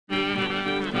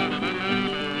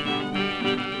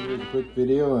quick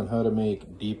video on how to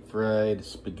make deep fried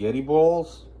spaghetti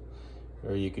bowls,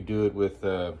 or you could do it with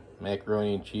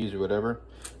macaroni and cheese or whatever.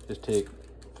 Just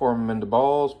form them into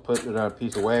balls, put it on a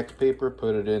piece of wax paper,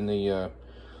 put it in the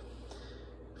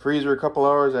freezer a couple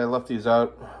hours. I left these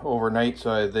out overnight,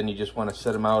 so then you just want to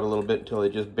set them out a little bit until they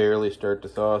just barely start to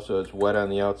thaw, so it's wet on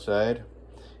the outside.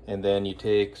 And then you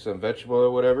take some vegetable or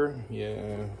whatever,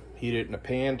 you heat it in a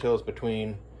pan till it's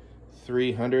between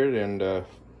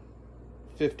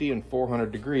 350 and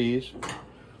 400 degrees.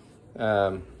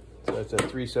 So that's at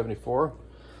 374.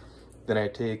 Then I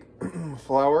take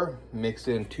flour, mix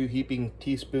in 2 heaping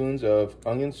teaspoons of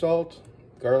onion salt,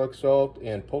 garlic salt,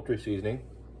 and poultry seasoning.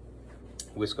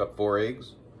 Whisk up 4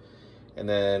 eggs. And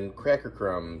then cracker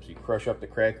crumbs. You crush up the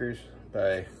crackers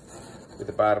with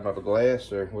the bottom of a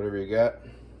glass or whatever you got,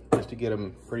 just to get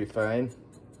them pretty fine.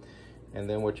 And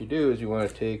then what you do is you want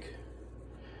to take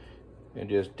and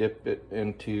just dip it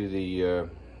into the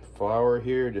flour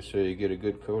here, just so you get a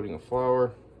good coating of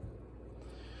flour.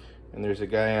 And there's a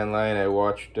guy online I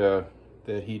watched that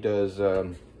he does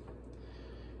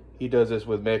this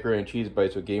with macaroni and cheese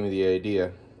bites, what gave me the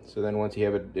idea. So then once you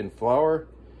have it in flour,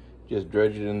 just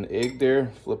dredge it in the egg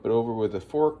there, flip it over with a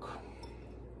fork,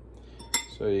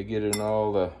 so you get in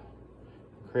all the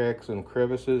cracks and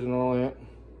crevices and all that.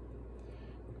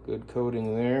 Good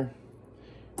coating there.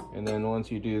 And then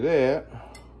once you do that,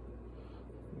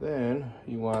 then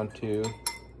you want to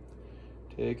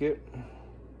take it,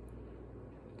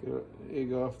 get the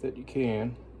egg off that you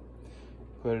can,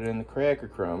 put it in the cracker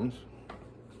crumbs,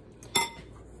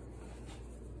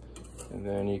 and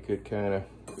then you could kind of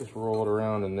just roll it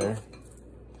around in there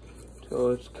till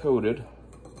it's coated.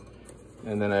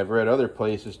 And then I've read other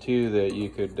places too that you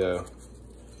could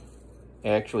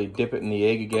actually dip it in the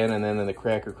egg again and then in the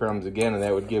cracker crumbs again, and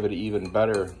that would give it an even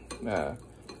better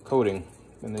coating.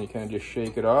 And then you kind of just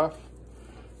shake it off.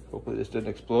 Hopefully this didn't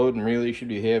explode, and really you should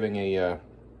be having a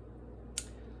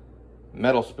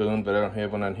metal spoon, but I don't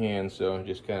have one on hand, so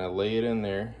just kind of lay it in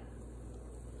there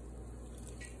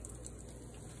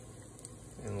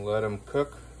and let them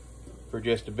cook for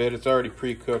just a bit. It's already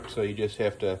pre-cooked, so you just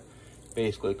have to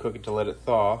basically cook it to let it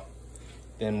thaw.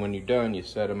 Then when you're done, you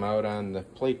set them out on the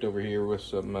plate over here with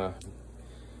some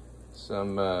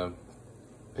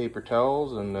paper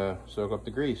towels and soak up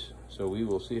the grease. So we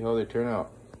will see how they turn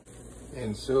out.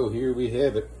 And so here we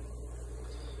have it.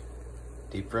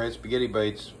 Deep fried spaghetti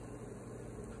bites.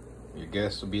 Your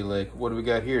guests will be like, what do we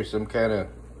got here? Some kind of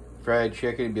fried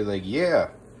chicken? And be like, yeah,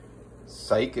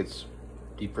 psych, it's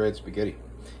deep fried spaghetti.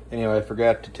 Anyway, I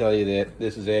forgot to tell you that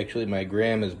this is actually my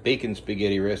grandma's bacon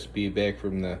spaghetti recipe back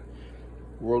from the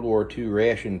World War II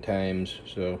ration times.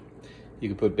 So you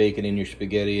can put bacon in your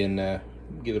spaghetti and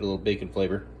give it a little bacon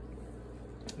flavor.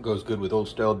 It goes good with old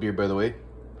style beer, by the way.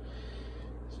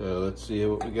 So let's see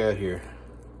what we got here.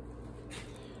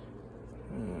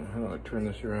 How do I turn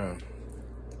this around?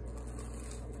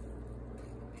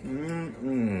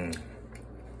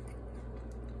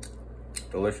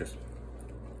 Delicious.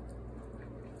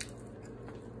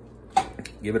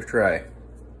 Give it a try.